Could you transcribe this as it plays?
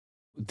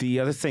The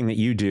other thing that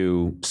you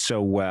do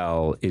so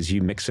well is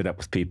you mix it up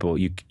with people.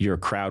 Your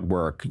crowd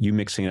work, you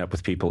mixing it up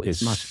with people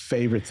is my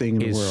favorite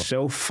thing in the world. Is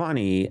so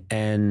funny,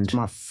 and it's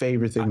my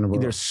favorite thing in the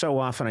world. There's so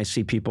often I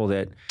see people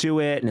that do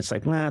it, and it's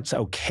like, well, it's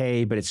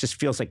okay, but it just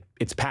feels like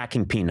it's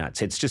packing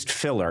peanuts. It's just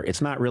filler.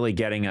 It's not really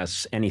getting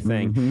us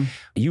anything. Mm-hmm.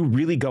 You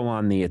really go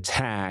on the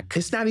attack.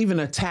 It's not even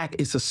an attack.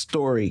 It's a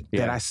story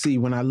that I see.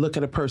 When I look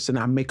at a person,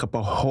 I make up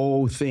a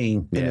whole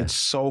thing, and it's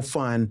so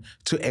fun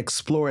to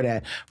explore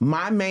that.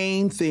 My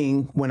main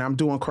thing when I'm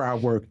doing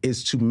crowd work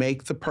is to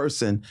make the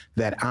person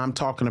that I'm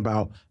talking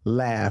about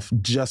laugh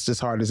just as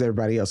hard as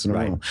everybody else in the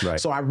room. Right.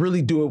 So I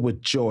really do it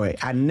with joy.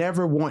 I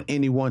never want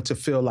anyone to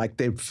feel like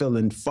they're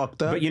feeling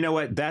fucked up. But you know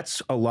what?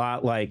 That's a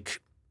lot like,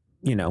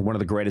 you know, one of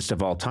the greatest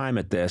of all time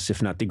at this,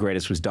 if not the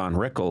greatest, was Don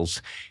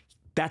Rickles.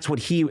 That's what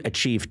he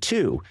achieved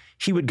too.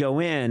 He would go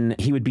in,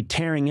 he would be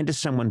tearing into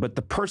someone, but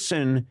the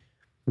person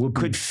would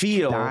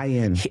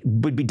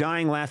be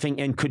dying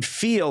laughing and could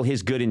feel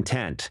his good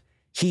intent.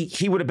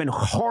 He would have been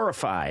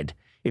horrified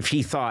if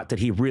he thought that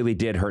he really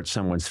did hurt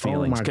someone's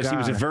feelings, because he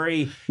was a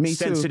very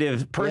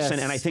sensitive person.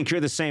 Yes. And I think you're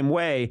the same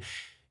way.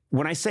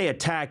 When I say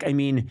attack, I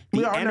mean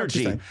the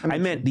energy. I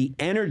meant the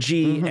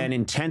energy and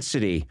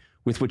intensity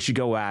with which you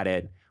go at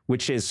it,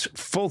 which is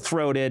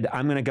full-throated.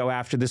 I'm going to go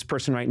after this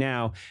person right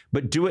now,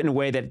 but do it in a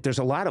way that there's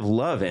a lot of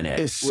love in it.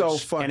 It's so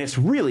fun. And it's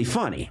really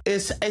funny.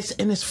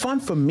 It's fun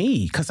for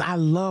me because I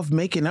love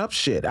making up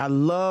shit. I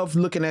love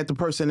looking at the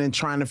person and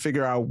trying to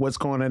figure out what's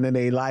going on in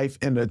their life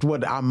and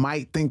what I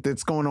might think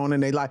that's going on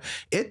in their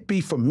life. It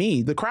be for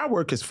me. The crowd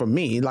work is for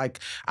me. Like,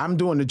 I'm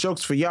doing the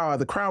jokes for y'all.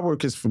 The crowd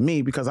work is for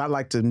me because I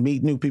like to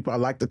meet new people. I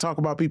like to talk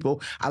about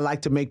people. I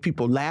like to make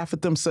people laugh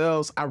at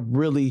themselves. I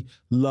really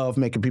love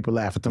making people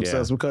laugh at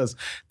themselves because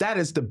that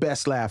is the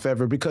best laugh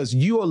ever, because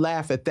you'll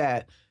laugh at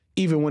that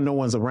even when no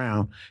one's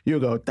around. You'll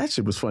go, that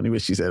shit was funny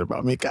what she said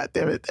about me. God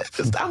damn it.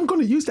 I'm going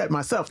to use that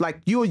myself.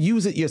 Like, you'll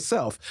use it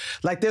yourself.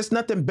 Like, there's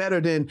nothing better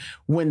than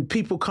when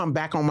people come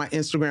back on my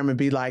Instagram and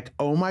be like,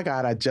 oh my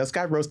God, I just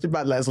got roasted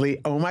by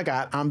Leslie. Oh my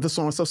God, I'm the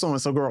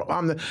so-and-so girl.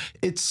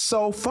 It's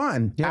so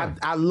fun. Yeah.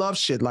 I love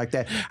shit like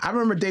that. I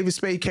remember David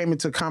Spade came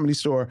into a Comedy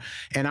Store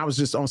and I was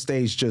just on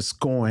stage just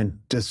going,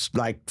 just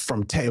like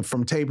from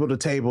table to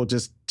table,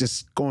 just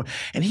going.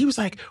 And he was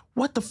like,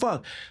 what the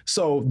fuck?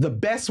 So the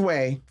best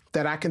way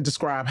that I can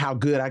describe how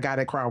good I got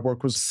at crowd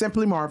work was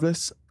Simply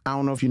Marvelous. I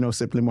don't know if you know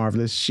Simply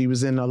Marvelous. She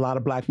was in a lot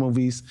of black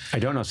movies. I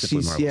don't know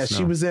Simply Marvelous. Yeah,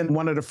 she was in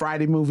one of the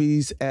Friday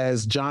movies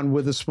as John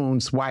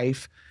Witherspoon's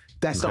wife.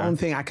 That's the only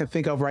thing I can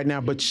think of right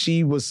now. But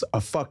she was a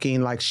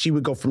fucking, like, she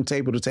would go from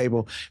table to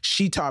table.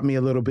 She taught me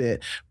a little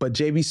bit. But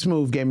JB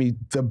Smoove gave me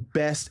the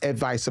best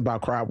advice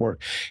about crowd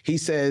work. He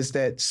says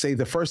that, say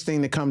the first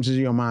thing that comes to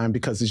your mind,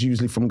 because it's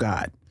usually from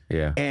God.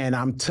 Yeah. And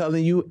I'm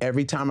telling you,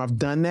 every time I've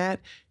done that,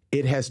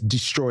 it has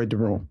destroyed the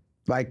room.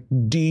 Like,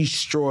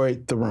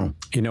 destroyed the room.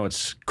 You know,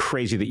 it's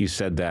crazy that you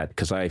said that,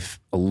 because I've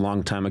a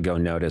long time ago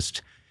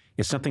noticed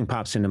if something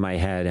pops into my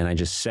head and I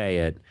just say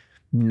it,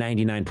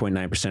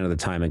 99.9% of the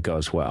time it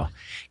goes well.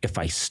 If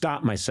I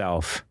stop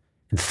myself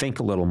and think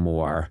a little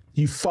more,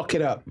 you fuck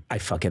it up. I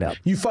fuck it up.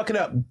 You fuck it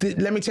up.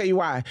 Let me tell you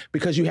why.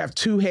 Because you have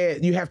two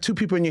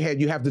people in your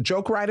head. You have the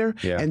joke writer,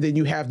 and then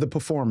you have the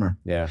performer.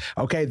 Yeah.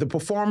 Okay. The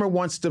performer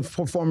wants the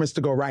performance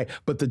to go right,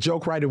 but the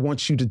joke writer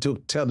wants you to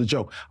tell the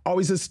joke.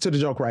 Always listen to the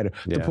joke writer.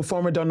 The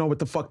performer don't know what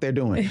the fuck they're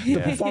doing.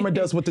 The performer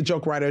does what the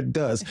joke writer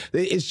does.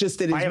 It's just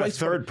that it's I have a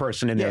third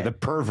person in there, the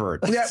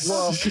pervert. Yeah.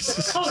 Well,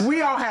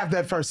 we all have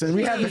that person.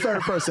 We have the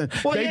third person.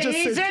 Well,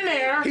 he's in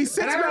there. He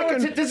sits back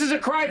and this is a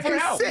cry for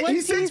help. He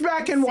sits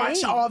back and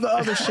watch all the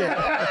other shit.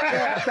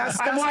 That's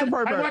the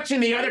pervert. I'm watching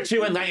the other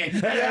two and like,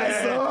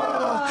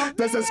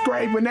 this is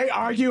great. When they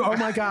argue, oh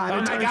my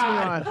God, it turns me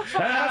on.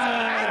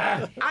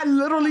 I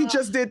literally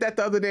just did that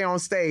the other day on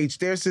stage.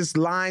 There's this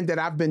line that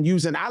I've been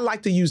using. I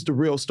like to use the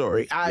real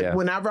story.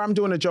 Whenever I'm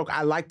doing a joke,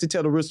 I like to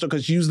tell the real story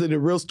because usually the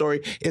real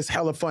story is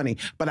hella funny.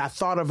 But I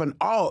thought of an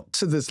alt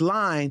to this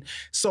line.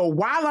 So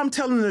while I'm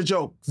telling the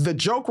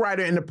joke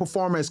writer and the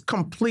performer is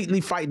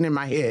completely fighting in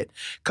my head.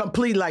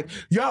 Complete like,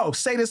 yo,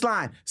 say this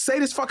line. Say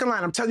this fucking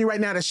line. I'm telling you right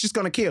now, that's just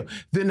gonna kill.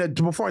 Then the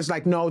performer's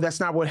like, no, that's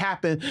not what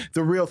happened.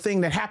 The real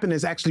thing that happened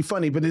is actually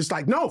funny. But it's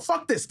like, no,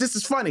 fuck this. This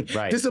is funny.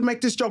 Right. This will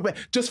make this joke bad.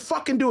 Just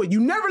fucking do it. You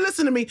never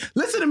listen to me.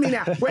 Listen to me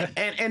now.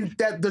 and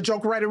the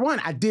joke writer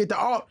won. I did the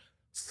alt.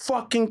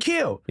 Fucking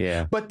kill.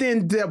 Yeah. But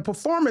then the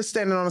performer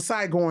standing on the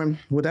side going,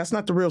 well, that's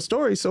not the real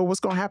story. So what's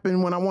going to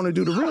happen when I want to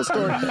do the real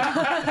story?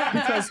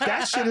 Because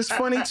that shit is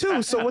funny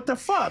too. So what the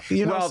fuck?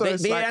 You know? Well, so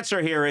the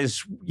answer here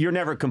is you're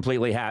never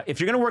completely happy. If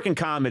you're going to work in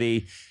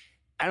comedy,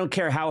 I don't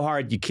care how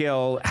hard you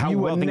kill, how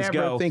well things go. You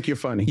will never think you're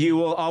funny. You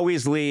will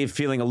always leave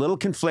feeling a little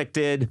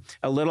conflicted,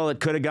 a little it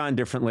could have gone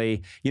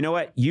differently. You know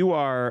what? You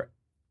are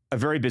a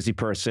very busy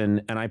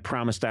person, and I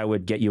promised I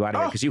would get you out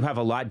of here because you have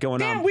a lot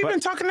going on. Damn, we've been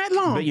talking that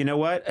long. But you know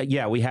what?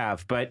 Yeah, we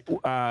have. But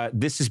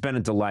this has been a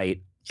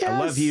delight. Yes. I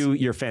love you.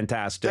 You're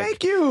fantastic.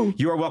 Thank you.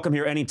 You are welcome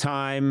here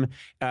anytime.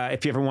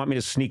 If you ever want me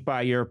to sneak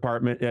by your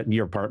apartment,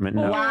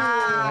 no.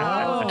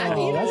 Wow.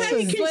 You know how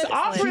he keeps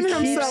offering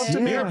himself to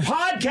me. Your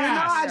podcast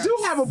podcast. I do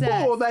have a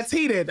pool that's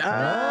heated.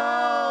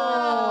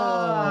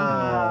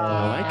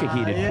 I like a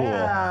heated yeah.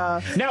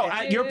 pool. No,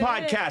 your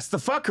podcast, The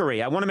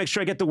Fuckery. I want to make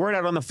sure I get the word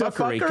out on The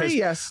Fuckery. Fuckery,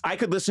 yes. I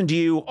could listen to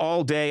you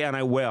all day, and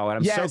I will. And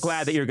I'm so Yes.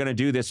 glad that you're going to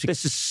do this.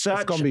 This is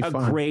such be a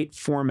fun. great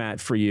format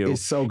for you.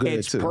 It's so good,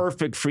 It's too.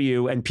 perfect for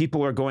you, and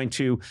people are going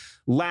to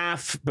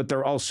laugh, but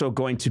they're also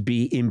going to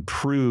be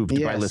improved by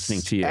Yes,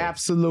 listening to you.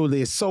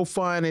 Absolutely. It's so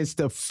fun. It's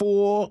the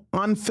full,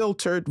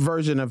 unfiltered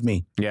version of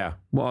me. Yeah.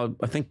 Well,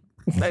 I think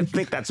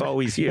that's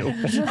always you.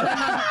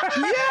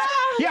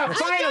 Yeah,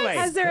 finally.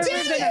 Has there ever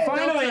been a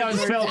Finally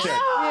unfiltered.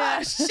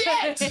 Yeah.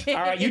 Shit. All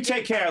right, you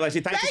take care,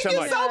 Leslie. Thank you so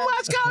Thank much. you so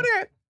much,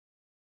 Conan.